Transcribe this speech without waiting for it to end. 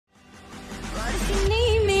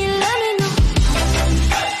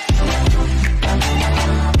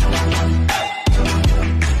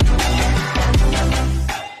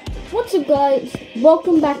guys,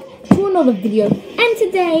 welcome back to another video, and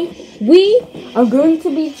today we are going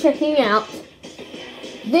to be checking out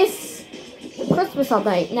this Christmas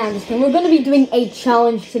update. Now just kidding, we're going to be doing a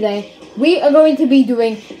challenge today. We are going to be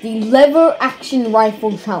doing the lever action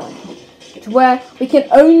rifle challenge, where we can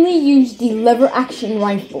only use the lever action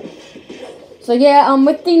rifle. So yeah,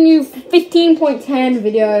 with the new 15.10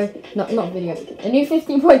 video, the new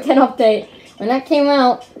 15.10 update, when that came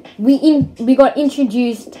out, we got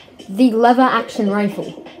introduced the lever action rifle,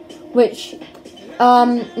 which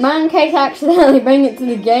Mancake accidentally bring it to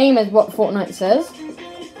the game, as what Fortnite says.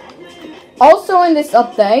 Also in this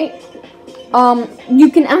update, you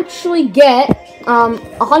can actually get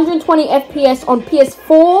 120 FPS on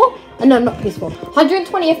PS4. No, not PS4.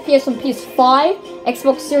 120 FPS on PS5,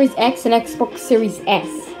 Xbox Series X, and Xbox Series S.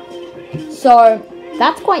 So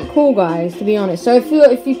that's quite cool, guys, to be honest. So if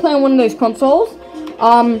you play on one of those consoles,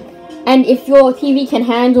 and if your TV can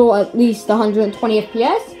handle at least 120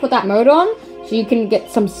 FPS, put that mode on so you can get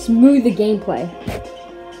some smoother gameplay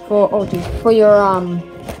for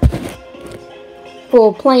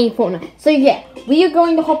playing Fortnite. So yeah, we are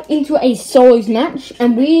going to hop into a solos match,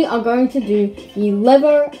 and we are going to do the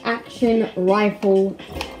lever action rifle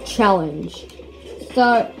challenge.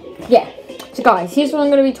 So yeah, so guys, here's what I'm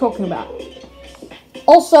going to be talking about.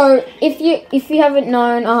 Also, if you haven't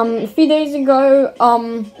known, a few days ago,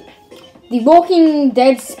 the Walking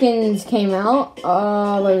Dead skins came out.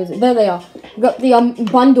 Where is it? There they are. We got the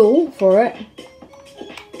bundle for it.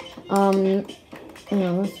 There we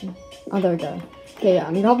go. Okay, yeah,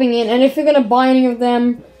 I'm hopping in, and if you're gonna buy any of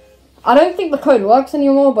them, I don't think the code works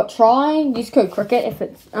anymore, but try use code Cricket if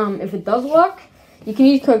it does work. You can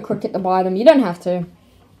use code Cricket to buy them. You don't have to.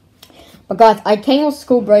 But guys, I came off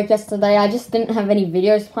school break yesterday. I just didn't have any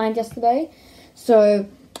videos planned yesterday, so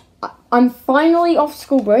I'm finally off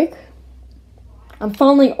school break. I'm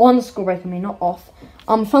finally on school break. I mean, not off.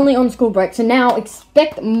 I'm finally on school break. So now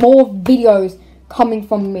expect more videos coming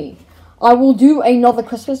from me. I will do another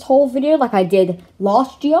Christmas haul video like I did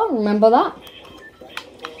last year. Remember that?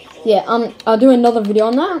 Yeah, I'll do another video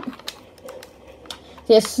on that.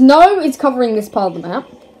 So yeah, snow is covering this part of the map,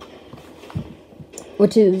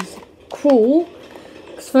 which is cool.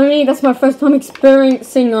 Because for me, that's my first time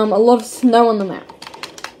experiencing a lot of snow on the map.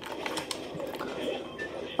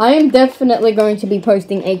 I am definitely going to be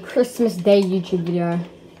posting a Christmas Day YouTube video.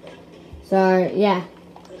 So yeah.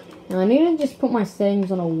 Now I need to just put my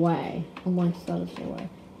settings on away. On my status away.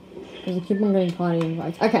 Because I keep on getting party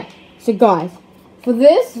invites. Okay, so guys, for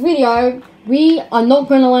this video, we are not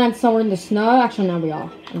going to land somewhere in the snow. Actually, no, we are.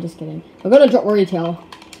 I'm just kidding. We're going to drop retail.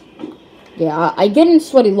 Yeah, I get in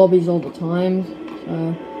sweaty lobbies all the time.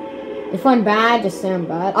 So if I'm bad, just say I'm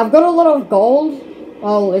bad. I've got a lot of gold.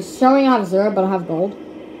 Well, it's showing I have 0, but I have gold.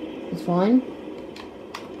 It's fine.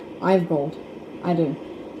 I have gold. I do.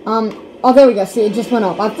 Oh, there we go. See, it just went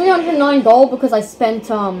up. I have 309 gold because I spent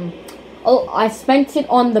it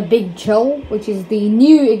on the Big Chill, which is the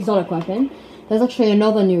new exotic weapon. There's actually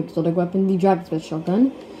another new exotic weapon, the Dragon's Breath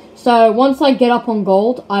shotgun. So once I get up on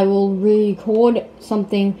gold, I will record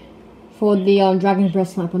something for the Dragon's Breath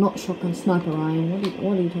sniper, not shotgun, sniper, Ryan.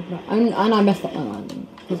 What are you talking about? And I messed up my line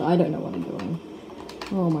because I don't know what I'm doing.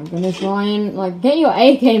 Oh my goodness, Ryan. Like, get your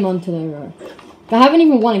A game on today, bro. I haven't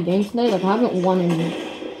even won a game today. Like, I haven't won in,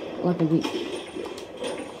 like, a week.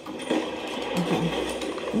 Okay.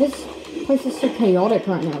 This place is so chaotic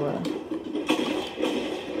right now, bro.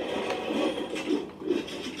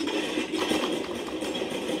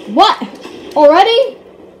 What? Already?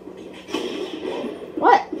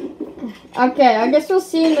 What? Okay, I guess we'll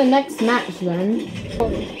see in the next match, then.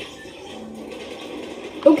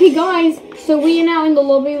 Okay, guys. So we are now in the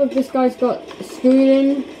lobby. Look, this guy's got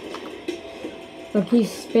scooting. Look, he's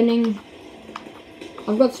spinning.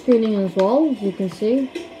 I've got scooting as well, as you can see.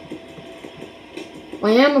 I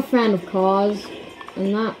am a fan of cars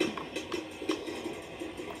and that.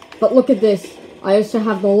 But look at this. I also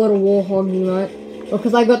have the little Warhog emote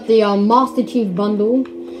because I got the Master Chief bundle.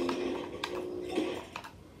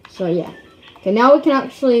 So yeah. Okay, now we can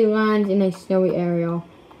actually land in a snowy area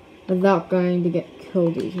without going to get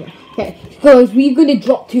killed easier. Okay, guys, we're gonna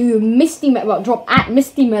drop to Misty Meadows. Well, drop at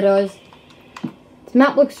Misty Meadows. This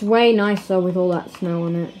map looks way nicer with all that snow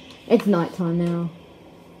on it. It's nighttime now.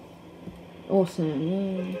 Awesome.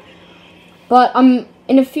 Yeah. But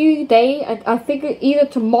in a few days, I think either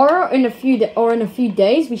tomorrow or in a few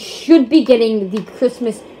days, we should be getting the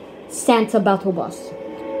Christmas Santa Battle Bus.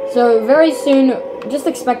 So very soon, just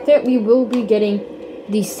expect it. We will be getting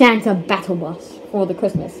the Santa Battle Bus for the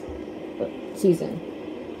Christmas season.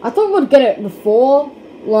 I thought we'd get it before,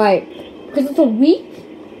 like, because it's a week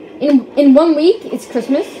in 1 week it's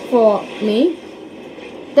Christmas for me.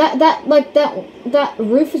 That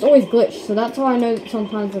roof is always glitched, so that's why I know that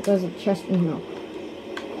sometimes that there's a chest in here.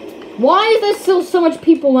 Why is there still so much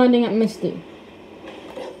people landing at Misty?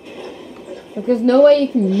 Because no way you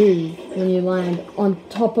can move when you land on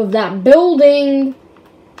top of that building.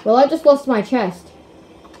 Well, I just lost my chest.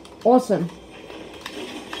 Awesome.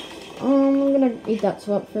 I'm gonna eat that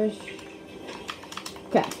swordfish.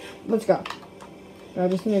 Okay, let's go. I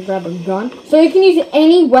just need to grab a gun. So you can use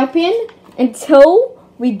any weapon until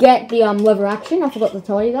we get the lever action. I forgot to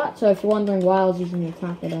tell you that. So if you're wondering why I was using the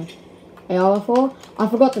attack with a AR before, I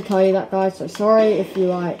forgot to tell you that, guys. So sorry if you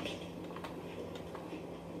like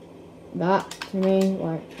that to me,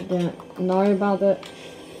 like didn't know about it.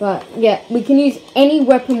 But yeah, we can use any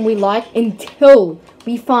weapon we like until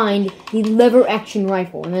we find the lever action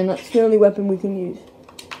rifle, and then that's the only weapon we can use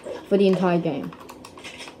for the entire game.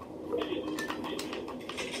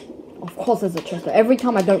 Of course there's a chest. Every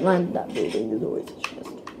time I don't land that building, there's always a chest.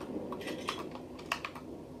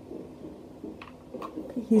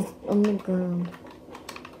 He's on the ground.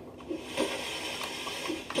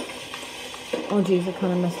 Oh jeez, I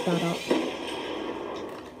kind of messed that up.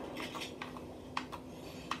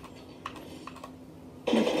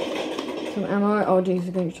 Some ammo. Oh jeez,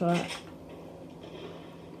 I'm going to try that.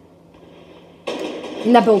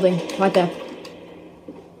 In that building, right there.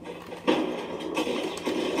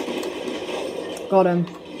 Got him.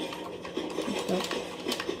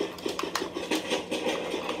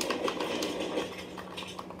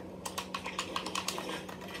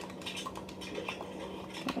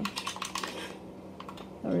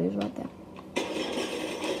 There he is right there.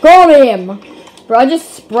 Got him! Bro, I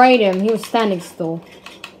just sprayed him. He was standing still.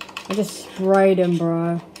 I just sprayed him,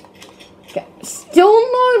 bro. Okay. Still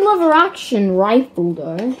no lever action rifle,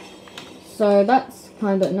 though. So that's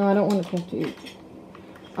kind of... No, I don't want to talk to you.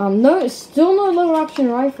 No, still no lever action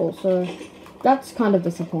rifle, so that's kind of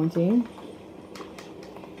disappointing.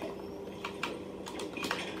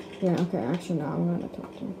 Yeah, okay, actually, no, I'm gonna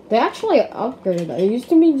talk to him. They actually upgraded it. It used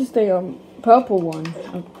to be just a purple one,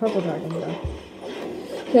 a purple dragon, though.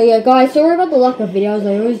 So yeah, guys, sorry about the lack of videos.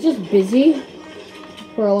 I was just busy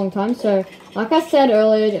for a long time, so like I said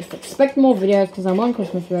earlier, just expect more videos because I'm on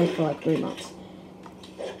Christmas break for like 3 months.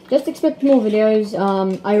 Just expect more videos.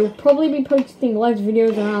 I will probably be posting live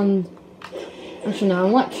videos around. Actually, no,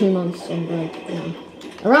 I'm like 2 months on break. No.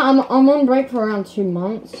 I'm on break for around 2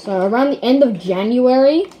 months. So around the end of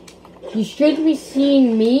January, you should be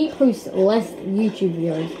seeing me post less YouTube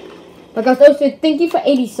videos. But guys, also thank you for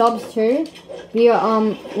 80 subs too. We are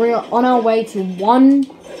on our way to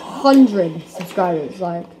 100 subscribers.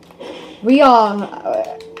 Like we are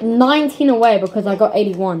 19 away because I got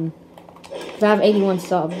 81. I have 81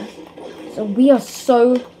 subs. So we are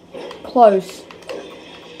so close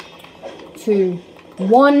to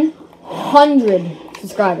 100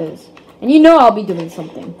 subscribers. And you know I'll be doing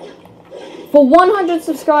something. For 100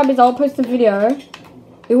 subscribers, I'll post a video.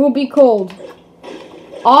 It will be called...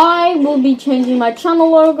 I will be changing my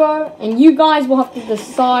channel logo. And you guys will have to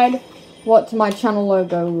decide what my channel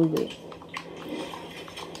logo will be.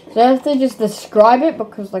 So I have to just describe it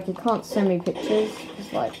because, like, you can't send me pictures.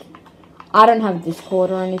 It's like... I don't have Discord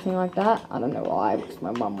or anything like that. I don't know why, because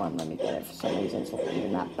my mum won't let me get it for some reason. It's not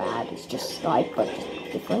even that bad. It's just Skype, but just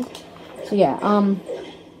different. So yeah,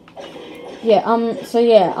 you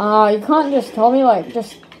can't just tell me, like,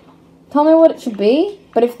 just tell me what it should be.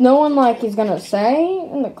 But if no one, like, is gonna say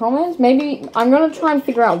in the comments, maybe I'm gonna try and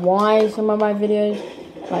figure out why some of my videos,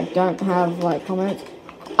 like, don't have, like, comments.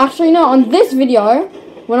 Actually, no, on this video,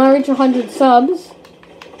 when I reach 100 subs,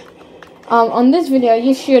 on this video,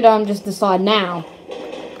 you should just decide now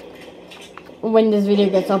when this video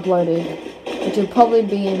gets uploaded, which will probably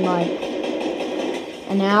be in like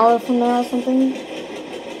an hour from now or something.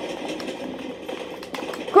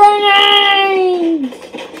 Grenades!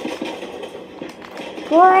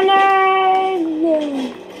 Grenades!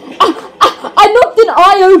 I knocked an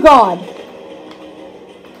IO guard!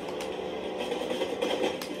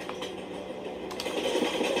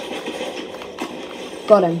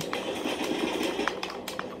 Got him.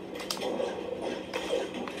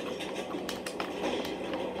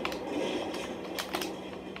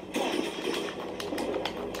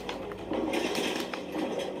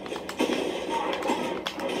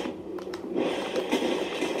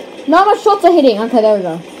 None of my shots are hitting. Okay, there we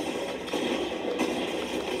go.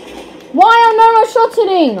 Why are none of my shots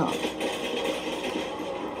hitting?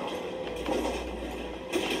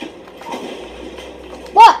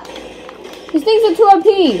 What? These things are too OP.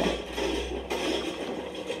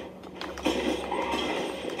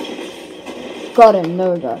 Got him.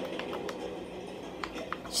 There we go.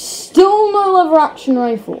 Still no lever action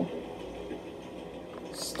rifle.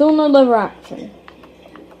 Still no lever action.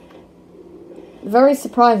 Very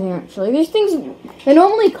surprising, actually. These things, they're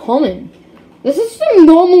normally common. This is some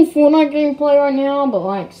normal Fortnite gameplay right now, but,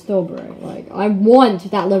 like, still, bro. Like, I want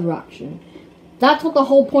that lever action. That's what the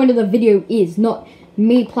whole point of the video is, not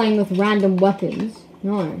me playing with random weapons.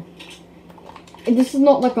 No. This is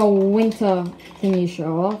not like a winter thing you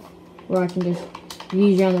show off, where I can just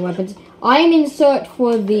use random weapons. I am in search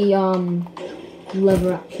for the,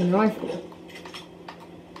 lever action rifle.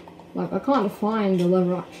 Like, I can't find the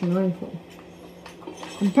lever action rifle.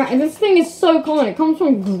 This thing is so common. It comes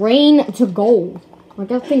from green to gold. Like,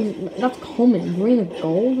 that's common. Green to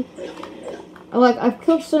gold. Like, I've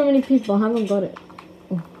killed so many people. I haven't got it.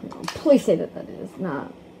 Oh, please say that is. Nah.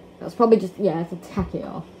 That's probably just, yeah, it's a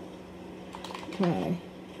Takayar. Okay.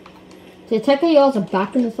 So, Takayars are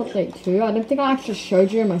back in this update too. I don't think I actually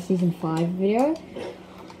showed you in my Season 5 video.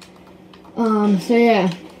 So yeah.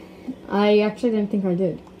 I actually don't think I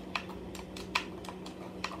did.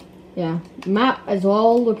 Yeah, map as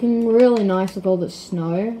well, looking really nice with all the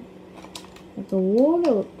snow. But the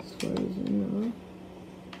water looks frozen, no?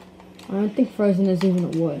 I don't think frozen is even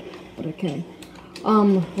a word, but okay.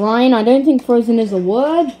 Ryan, I don't think frozen is a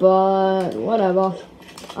word, but whatever.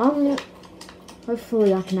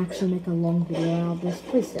 Hopefully I can actually make a long video out of this.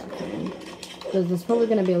 Please say I can. Because there's probably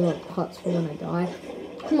going to be a lot of cuts for when I die.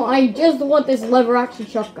 Come on, I just want this lever action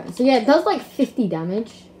shotgun. So yeah, it does like 50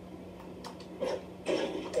 damage.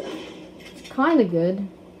 Kinda good.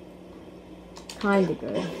 Kinda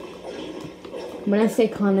good. When I say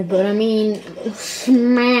kinda good, I mean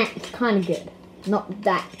smack. Kinda good. Not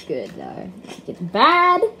that good though. Like, it's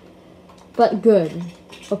bad, but good.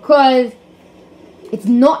 Because it's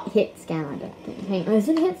not hit scan, I don't think. Hang on, is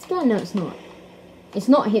it hit scan? No, it's not. It's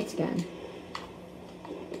not hit scan.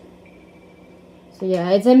 So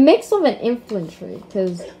yeah, it's a mix of an infantry,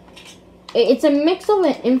 because it's a mix of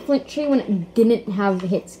an infantry when it didn't have the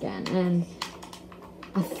hit scan, and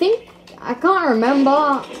I can't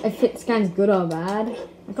remember if hit scan's good or bad.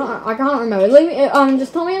 I can't remember. Leave me,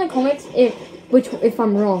 just tell me in the comments if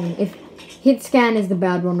I'm wrong. If hit scan is the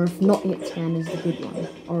bad one, or if not hit scan is the good one,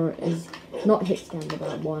 or is not hit scan the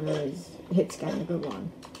bad one, or is hit scan the good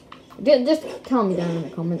one. Just tell me down in the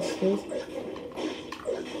comments, please.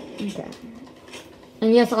 Okay.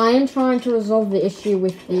 And yes, I am trying to resolve the issue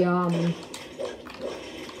with the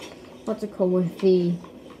what's it called, with the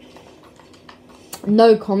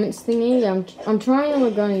no comments thingy. I'm trying to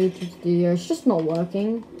go on YouTube Studio. It's just not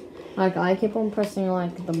working. Like, I keep on pressing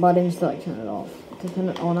like the buttons to like turn it off, to turn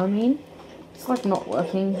it on. I mean, it's like not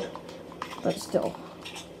working, but still,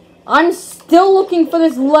 I'm still looking for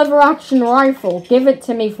this lever action rifle. Give it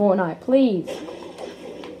to me, Fortnite, please.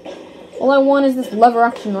 All I want is this lever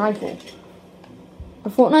action rifle.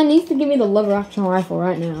 But Fortnite needs to give me the lever action rifle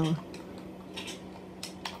right now.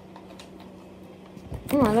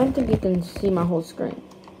 Oh, I don't think you can see my whole screen.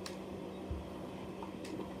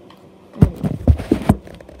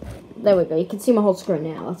 There we go. You can see my whole screen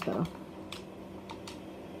now. That's better.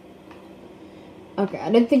 Okay,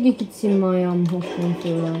 I don't think you can see my whole screen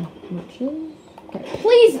for matches. Okay,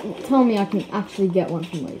 please tell me I can actually get one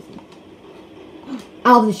from Lazy.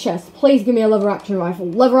 Out of this chest. Please give me a lever action rifle.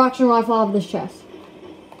 Lever action rifle out of this chest.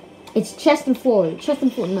 It's chest and floor loot. Chest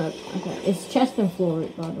and floor, no. Okay, it's chest and floor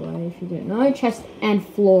loot, by the way, if you didn't know. Chest and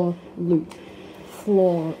floor loot.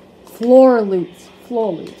 Floor loots.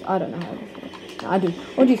 Floor loot. I don't know how to say it. I do.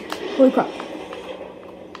 Oh, jeez. Holy crap.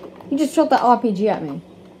 He just shot that RPG at me.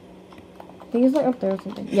 I think he's like up there or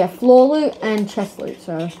something. Yeah, floor loot and chest loot,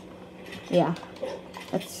 so, yeah.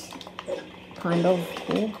 That's kind of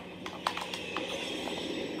cool.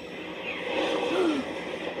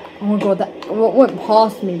 Oh my god, that what went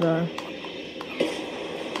past me, bro.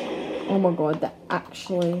 Oh my god, that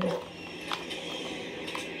actually.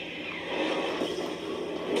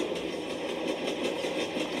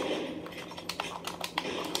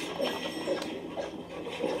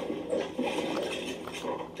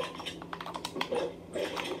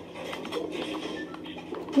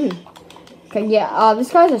 Okay, yeah,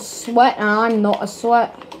 this guy's a sweat and I'm not a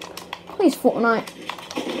sweat. Please, Fortnite.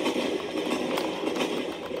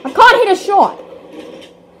 I can't hit a shot.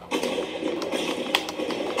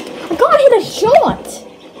 I can't hit a shot.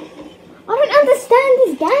 I don't understand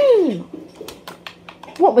this game.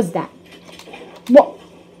 What was that? What?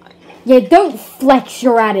 Yeah, don't flex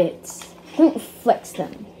your adits. Don't flex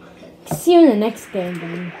them. See you in the next game,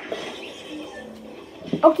 then.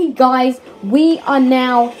 Okay, guys, we are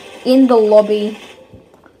now in the lobby.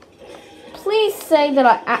 Please say that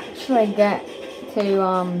I actually get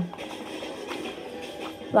to,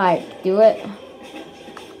 like, do it.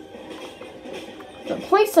 But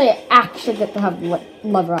please say I actually get to have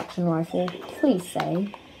lever action rifle. Please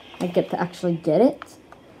say I get to actually get it.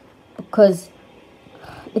 Because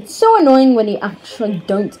it's so annoying when you actually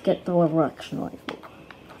don't get the lever action rifle.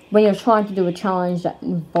 When you're trying to do a challenge that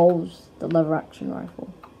involves the lever action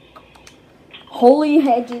rifle. Holy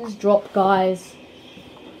hedges drop, guys.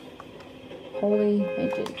 Holy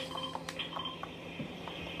hedges.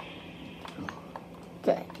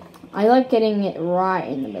 Okay. I like getting it right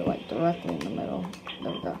in the middle, like directly in the middle.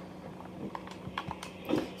 There we go.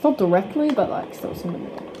 It's not directly, but like still in the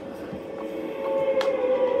middle.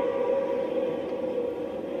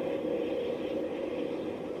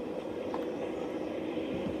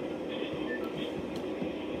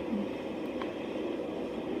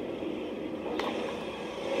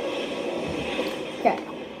 Okay.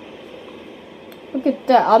 Look at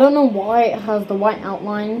that. I don't know why it has the white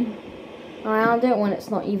outline around it when it's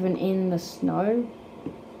not even in the snow.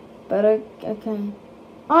 But okay.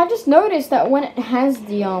 I just noticed that when it has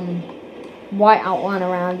the white outline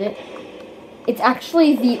around it, it's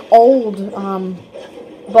actually the old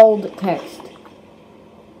bold text.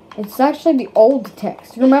 It's actually the old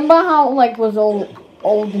text. Remember how like was all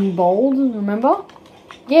old and bold? Remember?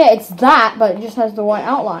 Yeah, it's that, but it just has the white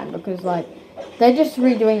outline because like they're just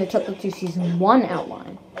redoing the Chapter 2 Season 1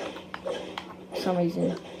 outline for some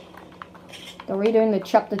reason. They're redoing the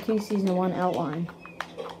Chapter 2 Season 1 outline.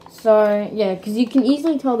 So, yeah, because you can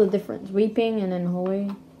easily tell the difference. Weeping and then Holy.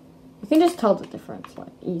 You can just tell the difference,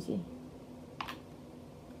 like, easy.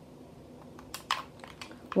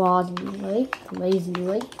 Lazy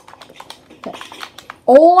Lake. Okay.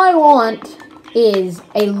 All I want is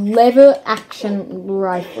a lever action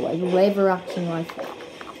rifle. A lever action rifle.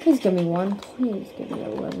 Please give me one. Please give me a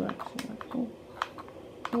lever action rifle.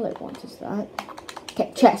 All I want is that.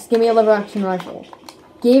 Okay, chest. Give me a lever action rifle.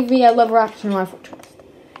 Give me a lever action rifle chest.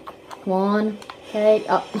 Come on. Okay.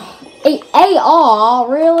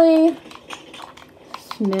 AR? Really?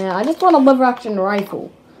 Man, I just want a lever action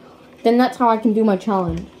rifle. Then that's how I can do my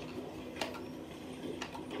challenge.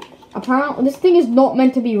 Apparently, this thing is not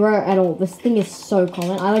meant to be rare at all. This thing is so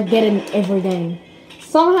common. I like get it in every game.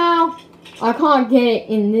 Somehow, I can't get it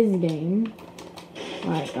in this game.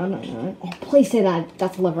 Like, I don't know. Oh, please say that.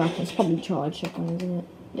 That's a lever action. It's probably a charge shotgun, isn't it?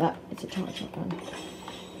 Yeah, it's a charge shotgun.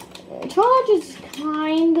 Charge is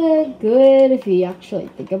kinda good if you actually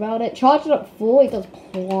think about it. Charge it up full, it does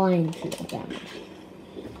plenty of damage.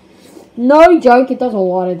 No joke, it does a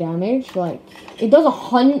lot of damage. Like, it does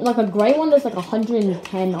like a grey one does like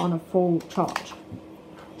 110 on a full charge.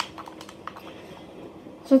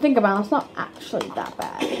 So think about it, it's not actually that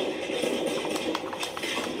bad.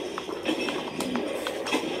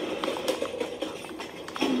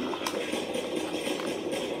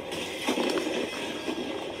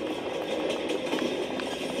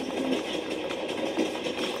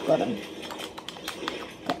 Got him.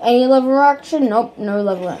 Any lever action? Nope, no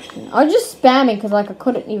lever action. I was just spamming because like I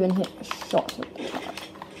couldn't even hit a shot at the time.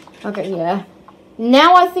 Okay, yeah.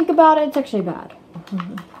 Now I think about it, it's actually bad.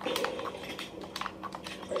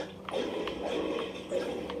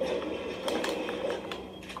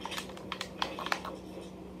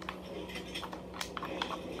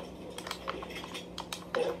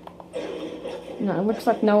 No, it looks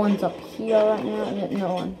like no one's up here right now. Yeah,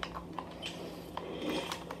 no one.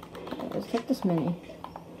 Let's take this mini.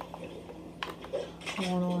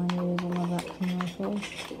 All I need is a lever action rifle.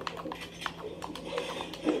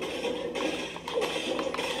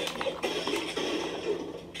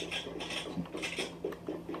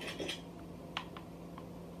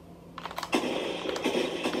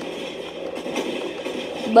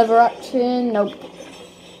 Lever action, nope.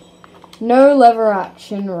 No lever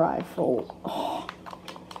action rifle. Oh.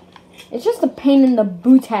 It's just a pain in the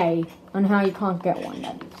booty on how you can't get one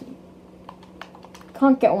that easy.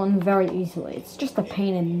 Can't get one very easily. It's just a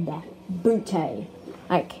pain in the booty.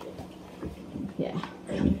 Like, yeah.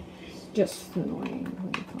 It's just annoying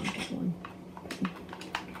when you can't get one.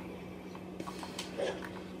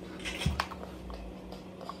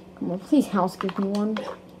 Come on, please house give me one.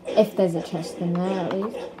 If there's a chest in there, at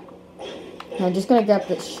least. I'm just gonna grab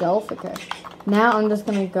this shelf, okay. Now I'm just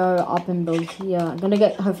gonna go up and build here. I'm gonna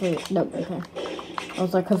get, hopefully, nope, okay. I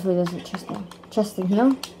was like, hopefully there's a chest there. Chest in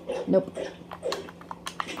here? Nope.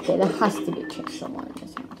 Okay, there has to be a chest somewhere in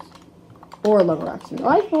this house. Or a lever action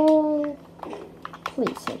rifle.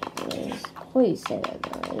 Please say that there is. Please say that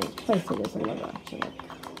there is. Please say there's a lever action rifle.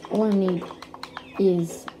 All I need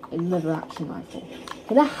is a lever action rifle.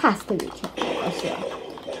 Okay, there has to be a chest, I swear.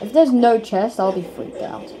 If there's no chest, I'll be freaked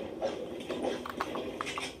out.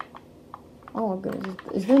 Oh my goodness,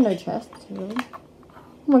 is there no chests, really?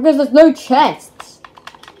 Oh my goodness, there's no chests!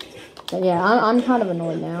 But yeah, I'm kind of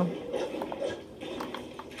annoyed now.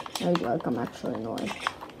 Maybe like I'm actually annoyed.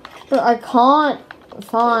 But I can't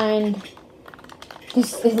find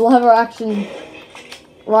this lever action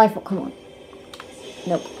rifle. Come on.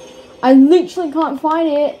 Nope. I literally can't find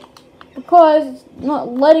it because it's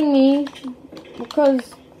not letting me.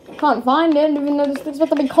 Because I can't find it, even though this thing's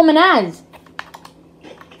supposed to be common as.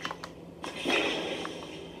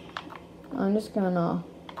 I'm just gonna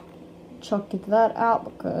chuck that out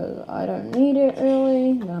because I don't need it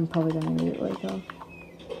really. Then I'm probably gonna need it later.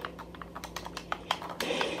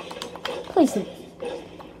 Please.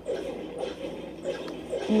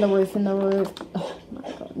 In the roof, in the roof. Oh my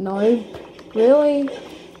god, no. Really?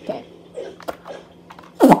 Okay.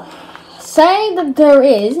 Say that there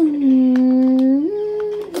is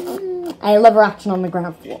a lever action on the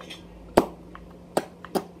ground floor.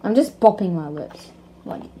 I'm just bopping my lips.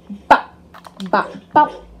 Like, bop, bop,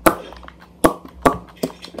 bop.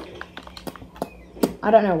 I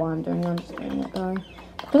don't know why I'm doing it, I'm just doing it though.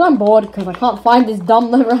 Because I'm bored, because I can't find this dumb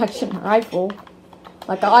lever action rifle.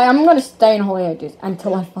 Like, I'm going to stay in Holly Hedges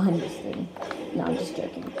until I find this thing. No, I'm just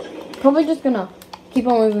joking. Probably just going to keep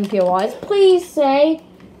on moving POIs. Please say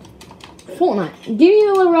Fortnite. Give me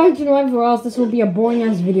a lever action rifle or else this will be a boring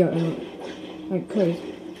ass video. Like, please.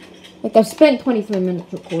 Like, I've spent 23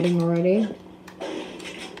 minutes recording already.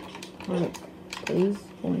 Like, please,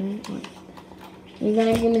 Fortnite. Like, you're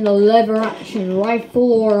gonna give me the lever action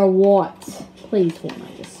rifle or a what? Please,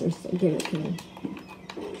 Fortnite, just seriously, give it to me.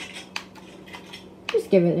 Just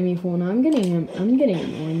give it to me, Fortnite. I'm getting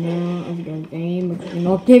annoyed now of your game because you're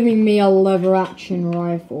not giving me a lever action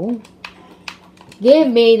rifle. Give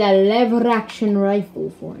me the lever action rifle,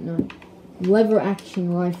 Fortnite. Lever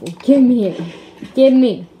action rifle. Give me it. Give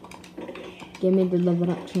me the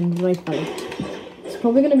lever action rifle. It's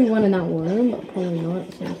probably gonna be one in that room, but probably not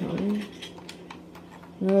at the same time.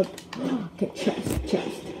 Nope. Okay,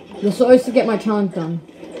 chest. You're supposed to get my challenge done.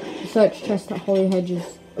 Search chest at Holly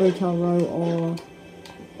Hedges Retail Row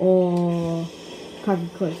or Khaki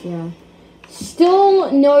Cliffs, yeah.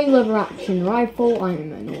 Still no lever action rifle. I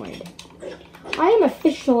am annoyed. I am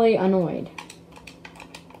officially annoyed.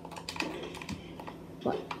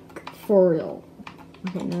 Like, for real.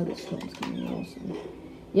 Okay, now this one's coming awesome.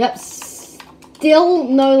 Yep, still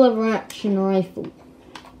no lever action rifle.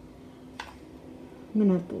 I'm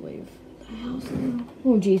gonna have to leave the house now.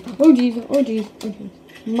 Oh jeez, oh jeez, oh jeez, oh jeez.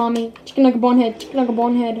 Mommy, chicken like a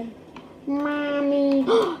bonehead. Mommy.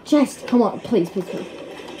 Chest, come on, please.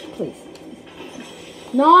 Please.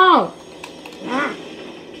 No! Ah.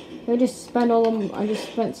 I just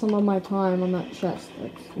spent some of my time on that chest.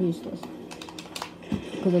 That's useless.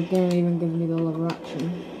 Because it didn't even give me the lever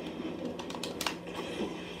action.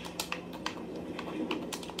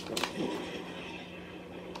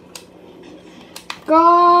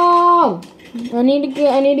 Go! I need to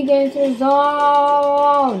get into the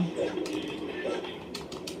zone.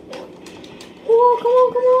 Oh,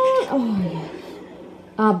 come on. Oh,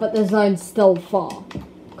 yeah. But the zone's still far.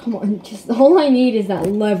 Come on, just all I need is that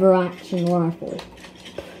lever action rifle.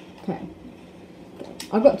 Okay.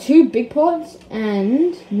 I've got 2 big pods,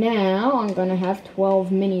 and now I'm gonna have 12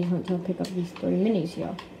 minis once I pick up these 3 minis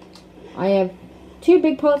here. I have 2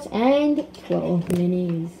 big pods and 12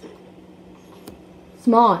 minis.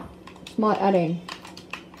 Smart adding.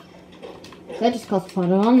 That just costs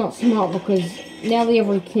fun, and I'm not smart because nearly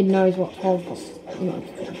every kid knows what 12 plus,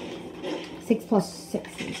 6 plus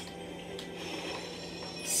 6 is.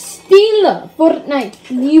 Stealer! Fortnite,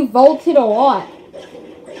 you vaulted or what?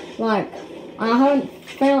 Like, I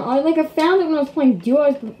found it when I was playing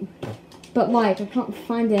duos, but like, I can't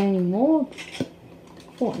find it anymore.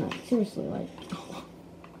 Fortnite, seriously, like.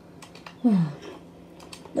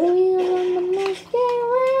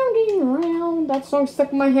 That song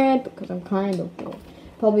stuck in my head because I'm kind of bored.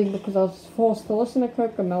 Probably because I was forced to listen to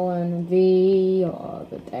Cocomelon the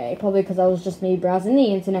other day. Probably because I was just me browsing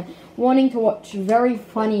the internet, wanting to watch very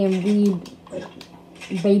funny and weird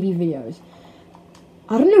baby videos.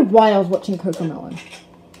 I don't know why I was watching Cocomelon.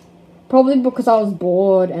 Probably because I was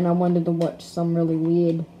bored and I wanted to watch some really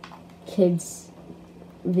weird kids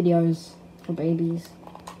videos for babies.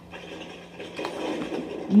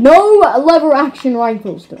 No lever action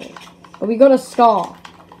rifle still. But we got a scar.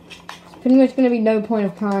 It's pretty much going to be no point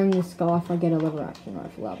of carrying this scar if I get a lever action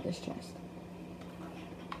rifle out of this chest.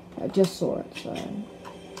 I just saw it, so.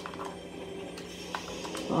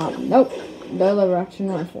 Nope. No lever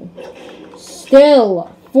action rifle.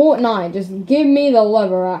 Still, Fortnite, just give me the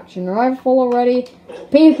lever action rifle already.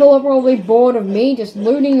 People are probably bored of me just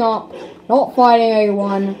looting up, not fighting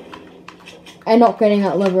anyone. and not getting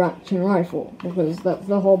that lever action rifle, because that's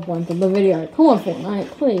the whole point of the video. Come on, Fortnite,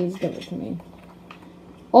 please give it to me.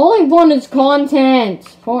 All I want is content.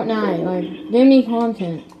 Fortnite, like, give me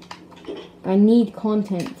content. I need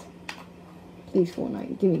content. Please,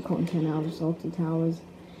 Fortnite, give me content out of Salty Towers.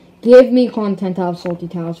 Give me content out of Salty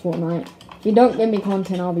Towers, Fortnite. If you don't give me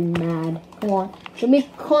content, I'll be mad. Come on. Give me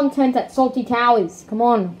content at Salty Towers. Come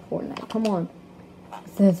on, Fortnite. Come on.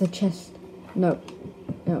 There's a chest. Nope.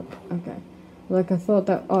 Nope. Okay. Like, I thought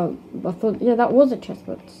that... Oh, I thought... Yeah, that was a chest,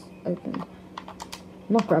 but it's open.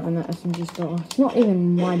 I'm not grabbing that SMG still. It's not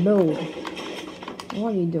even my build.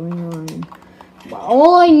 What are you doing, Ryan?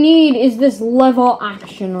 All I need is this lever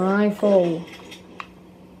action rifle.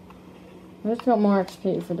 I just got more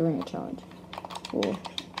XP for doing a challenge. Cool.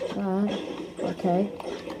 That. Okay.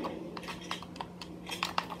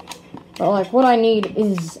 But like, what I need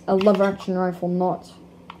is a lever action rifle, not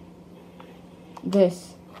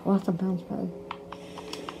this. Oh, that's a bounce pad.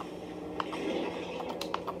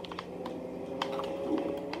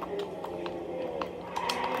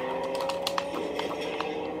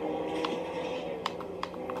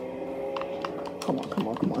 Come on, come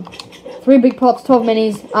on, come on. 3 big pots, 12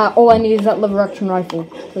 minis. All I need is that lever action rifle.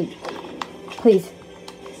 Please. Please.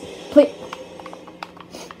 Please.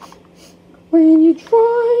 When you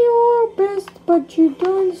try your best, but you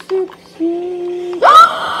don't succeed.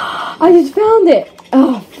 I just found it.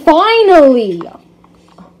 Oh, finally.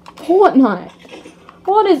 Fortnite.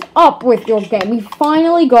 What is up with your game? We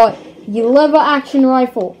finally got your lever action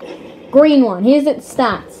rifle. Green one. Here's its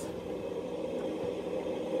stats.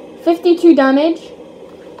 52 damage,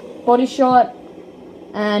 body shot,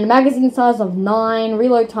 and magazine size of 9,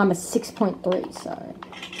 reload time is 6.3, so.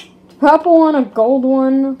 The purple one, a gold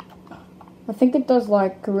one, I think it does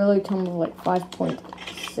like a reload time of like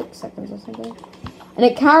 5.6 seconds or something. And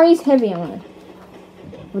it carries heavy ammo,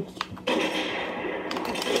 which,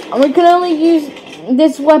 and we can only use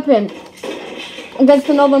this weapon against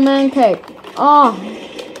another man cake. Ah.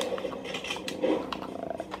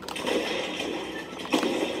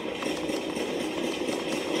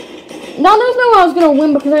 Now there's no way I was going to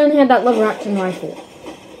win because I only had that lever action rifle.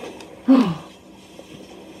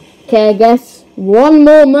 Okay, I guess one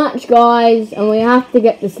more match, guys, and we have to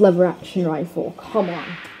get this lever action rifle. Come on.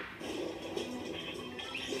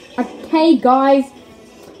 Okay, guys,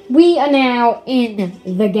 we are now in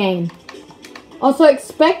the game. Also,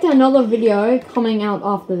 expect another video coming out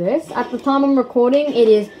after this. At the time I'm recording, it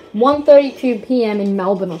is 1:32 PM in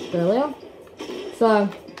Melbourne, Australia. So,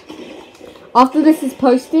 after this is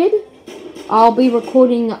posted, I'll be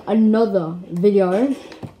recording another video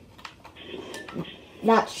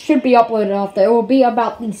that should be uploaded after. It will be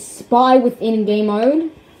about the spy within game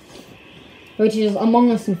mode, which is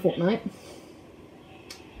Among Us in Fortnite.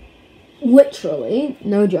 Literally,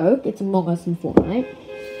 no joke, it's Among Us in Fortnite.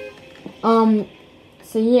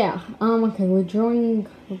 So yeah, okay, we're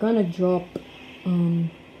gonna drop,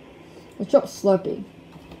 let's drop Slurpee.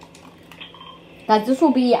 Guys, this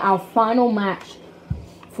will be our final match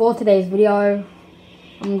for today's video.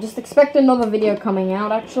 Just expect another video coming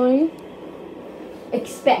out, actually.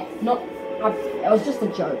 Expect, not, it was just a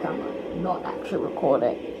joke, I'm not actually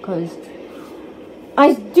recording, because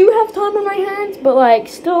I do have time on my hands, but like,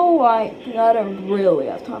 still, like, I don't really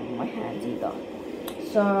have time on my hands either.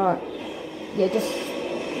 So, yeah, just,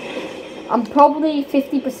 I'm probably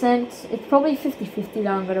 50%, it's probably 50-50 that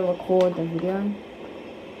I'm going to record the video.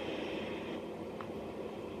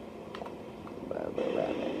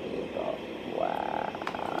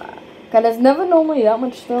 Okay, there's never normally that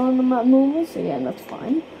much snow on the map normally, so yeah, that's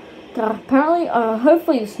fine. Apparently,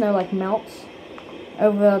 hopefully the snow like melts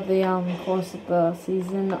over the course of the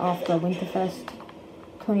season after Winterfest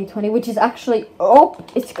 2020, which is actually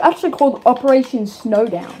it's actually called Operation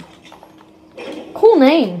Snowdown. Cool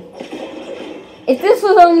name. If this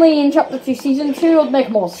was only in Chapter 2 Season 2, it would make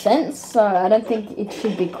more sense, so I don't think it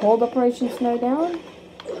should be called Operation Snowdown.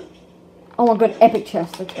 Oh my god, epic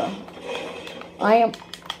chest, let's go.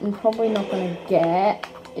 I'm probably not going to get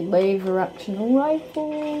a lever action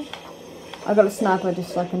rifle. I got a sniper,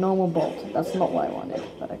 just like a normal bolt. That's not what I wanted,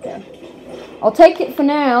 but okay. I'll take it for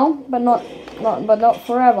now, but not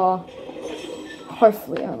forever.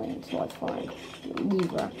 Hopefully only until I find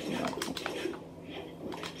lever action rifle.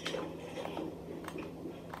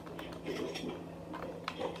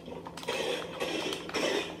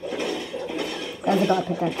 There's a guy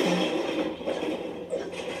pickaxe.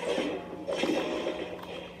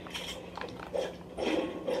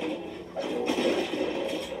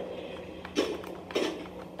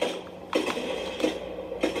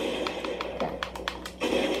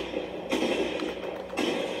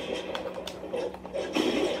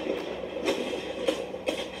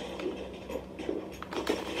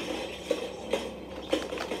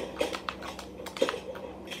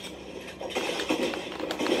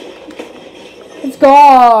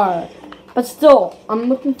 go! But still, I'm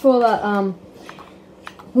looking for that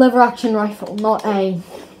lever action rifle, not a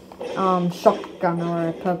shotgun or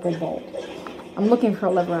a purple bolt. I'm looking for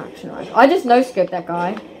a lever action rifle. I just no-scoped that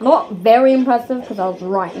guy. Not very impressive because I was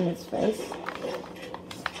right in his face.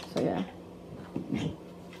 So yeah. It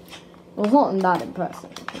was not that impressive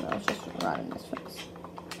because I was just right in his face.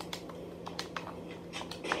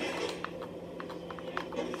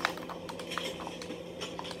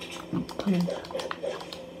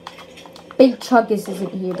 Big Chuggus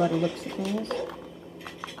isn't here by the looks of things.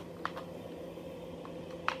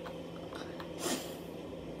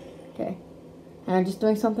 Okay. And I'm just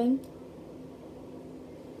doing something.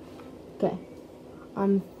 Okay.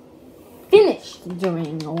 I'm finished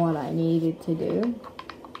doing what I needed to do.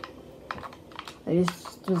 I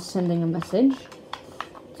just was sending a message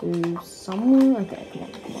to someone. Okay, come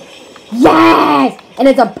on, come on. Yes! And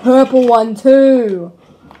it's a purple one too.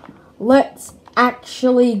 Let's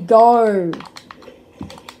actually go.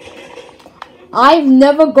 I've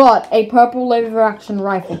never got a purple lever action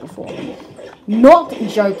rifle before. Not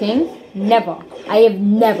joking. Never. I have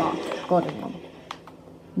never gotten one.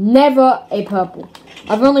 Never a purple.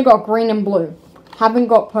 I've only got green and blue. Haven't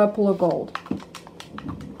got purple or gold.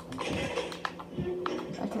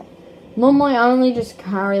 Okay. Normally I only just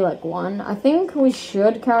carry like one. I think we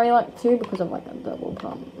should carry like two because of like a double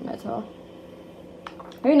pump meta.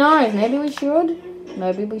 Who knows? Maybe we should.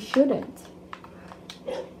 Maybe we shouldn't.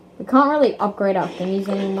 We can't really upgrade our thingies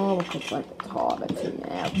anymore because like it's harder to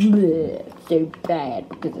now. Blech, it's so bad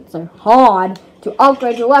because it's so hard to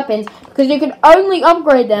upgrade your weapons because you can only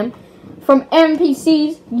upgrade them from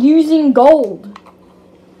NPCs using gold.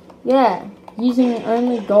 Yeah, using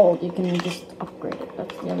only gold you can just upgrade it.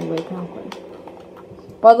 That's the only way you can upgrade.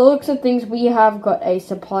 By the looks of things, we have got a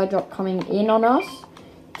supply drop coming in on us.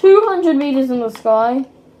 200 meters in the sky.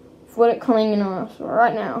 For it coming in on us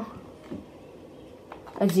right now.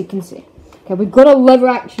 As you can see. Okay, we've got a lever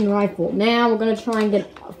action rifle. Now we're going to try and get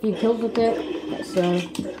a few kills with it. Okay, so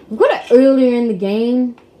we've got it earlier in the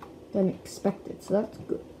game than expected. So that's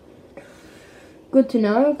good. Good to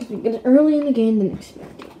know because we get it earlier in the game than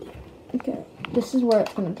expected. Okay, this is where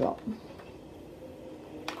it's going to drop.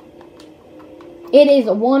 It is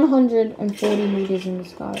 140 meters in the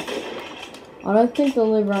sky. I don't think the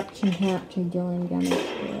lever action can actually deal any damage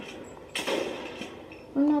to it.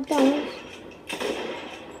 Or not that.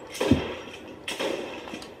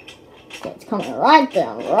 Okay, it's coming right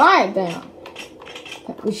down, right down.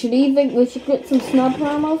 Okay, we should get some sniper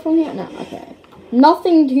ammo from here. No, okay.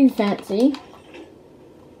 Nothing too fancy.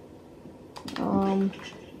 I'm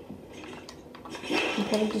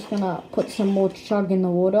probably just gonna put some more chug in the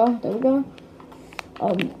water. There we go.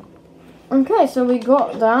 Okay, so we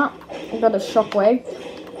got that. We got a shockwave.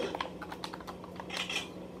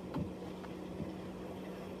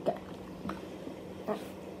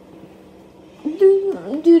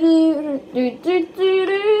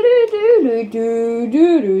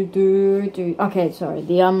 Okay, sorry.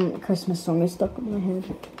 The Christmas song is stuck in my head.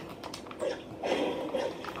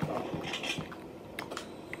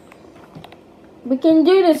 We can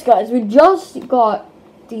do this, guys. We just got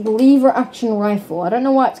the lever action rifle. I don't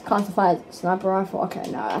know why it's classified as a sniper rifle. Okay,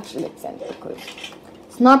 no, it actually makes sense because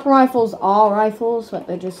sniper rifles are rifles, but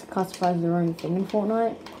they just classify as their own thing in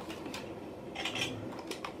Fortnite.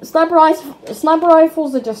 Sniper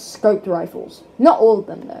rifles are just scoped rifles. Not all of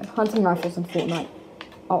them, though. Hunting rifles in Fortnite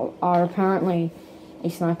are apparently a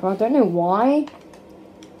sniper. I don't know why.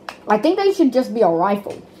 I think they should just be a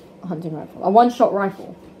rifle. A hunting rifle. A one-shot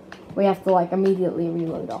rifle. We have to, like, immediately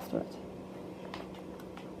reload after it.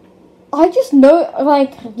 I just know,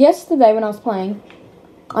 like, yesterday when I was playing,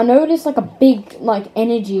 I noticed, like, a big, like,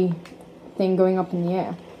 energy thing going up in the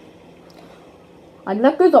air. Like,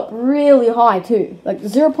 that goes up really high, too. Like, the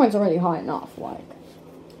 0 point's already high enough, like.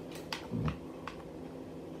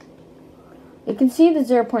 You can see the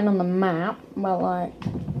 0 point on the map, but, like,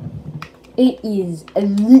 it is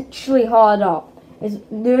literally hard up. It's,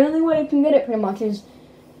 the only way you can get it, pretty much, is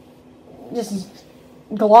just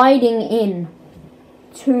gliding in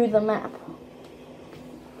to the map.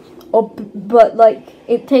 But, like,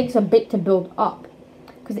 it takes a bit to build up,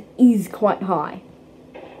 because it is quite high.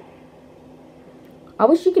 I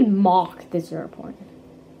wish you could mark the 0 point.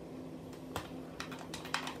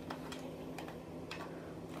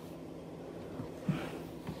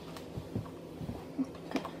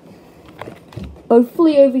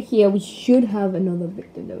 Hopefully over here we should have another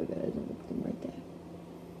victim. There we go, there's a victim right there.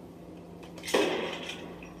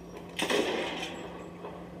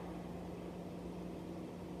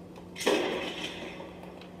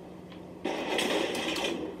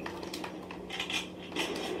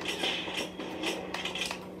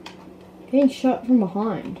 Getting shot from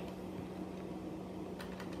behind.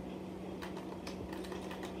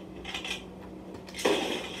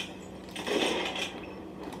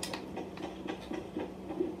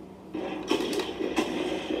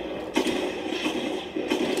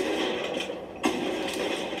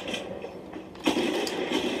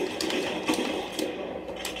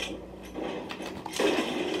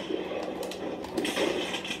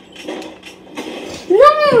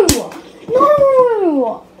 No!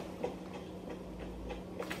 No!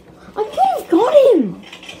 I could have got him!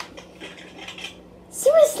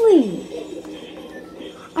 Seriously!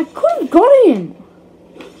 I could have got him!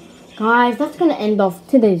 Guys, that's going to end off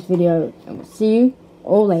today's video. And we'll see you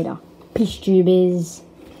all later. Peace, tubers.